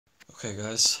Okay,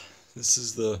 guys, this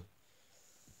is the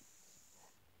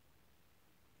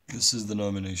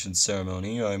nomination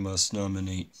ceremony. I must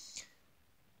nominate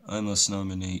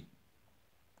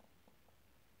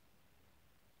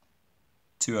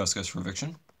 2 house guests for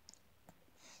eviction.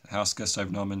 The two house guests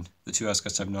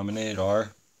I've nominated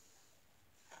are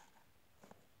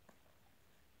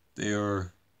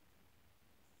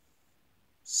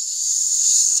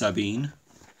Sabine,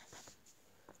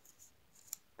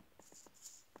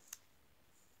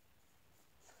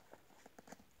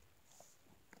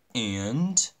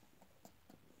 and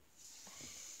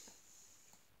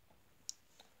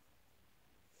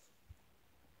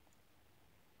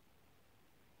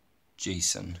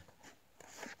Jason.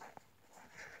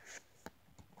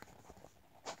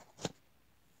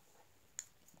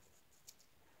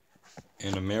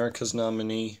 And America's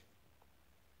nominee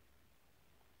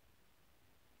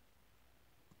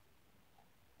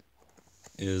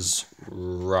is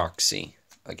Roxy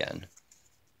again.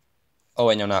 Oh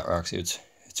wait, no, not Roxy. It's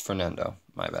Fernando.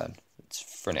 My bad. It's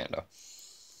Fernando.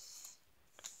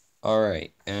 All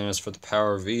right, and as for the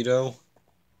power of veto,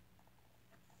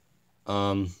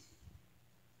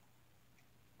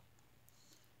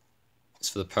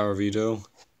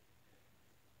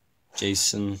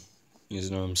 Jason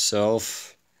using it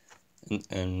himself,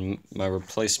 and my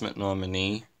replacement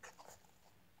nominee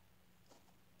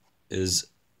it's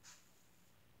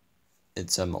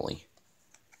Emily.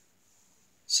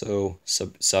 So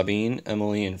Sabine,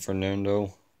 Emily, and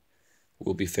Fernando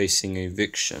will be facing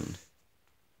eviction.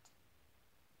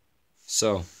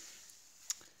 So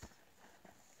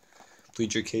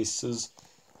plead your cases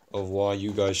of why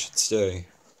you guys should stay.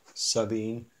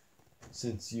 Sabine,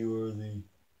 since you are the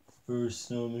first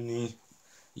nominee,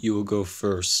 you will go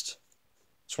first.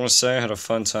 Just want to say I had a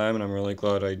fun time and I'm really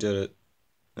glad I did it.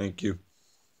 Thank you.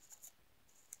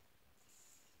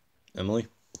 Emily?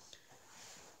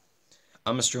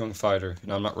 I'm a strong fighter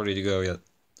and I'm not ready to go yet.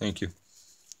 Thank you.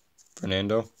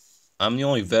 Fernando? I'm the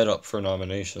only vet up for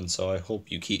nomination, so I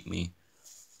hope you keep me.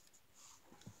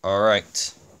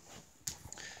 Alright.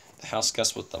 The house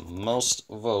guest with the most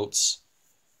votes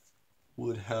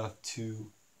would have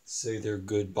to say their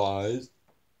goodbyes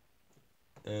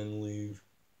and leave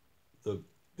the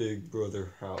Big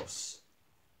Brother house.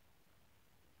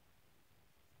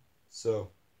 So,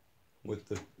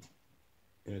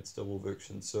 and it's double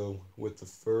eviction. So, with the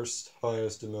first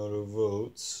highest amount of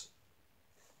votes,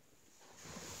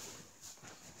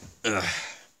 let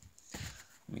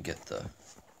me get the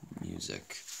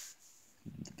music,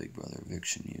 the Big Brother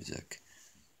eviction music.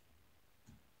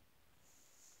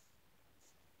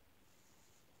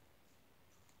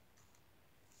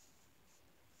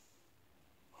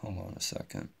 Hold on a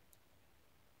second.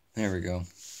 There we go.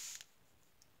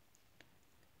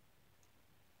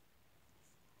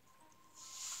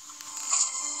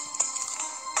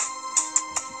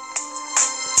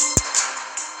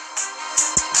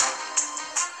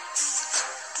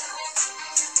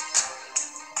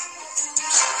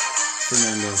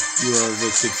 Fernando, you are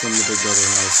evicted from the Big Brother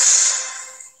house.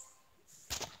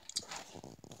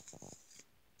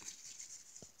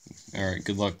 Alright,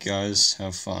 good luck, guys.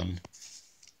 Have fun.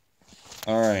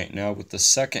 Alright, now with the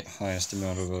second highest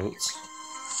amount of votes,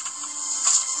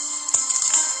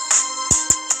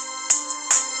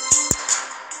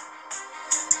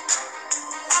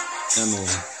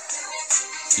 Emily,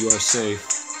 you are safe.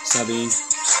 Sabine,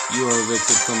 you are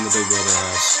evicted from the Big Brother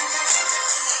house.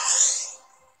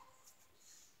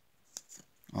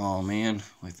 Oh man,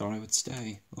 I thought I would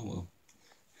stay. Oh well.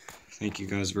 Thank you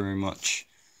guys very much.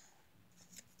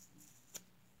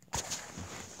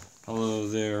 Hello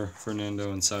there,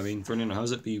 Fernando and Sabine. Fernando,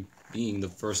 how's it being the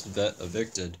first vet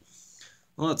evicted?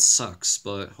 Well, it sucks,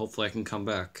 but hopefully I can come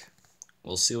back.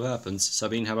 We'll see what happens.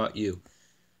 Sabine, how about you?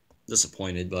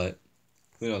 Disappointed, but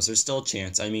who knows? There's still a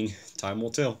chance. I mean, time will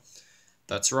tell.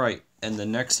 That's right. And the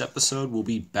next episode will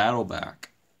be Battle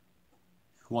Back.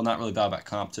 Well, not really Battle Back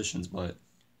competitions, but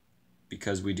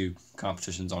because we do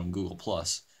competitions on Google+.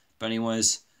 But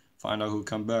anyways, find out who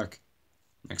come back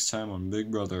next time on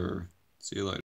Big Brother. See you later.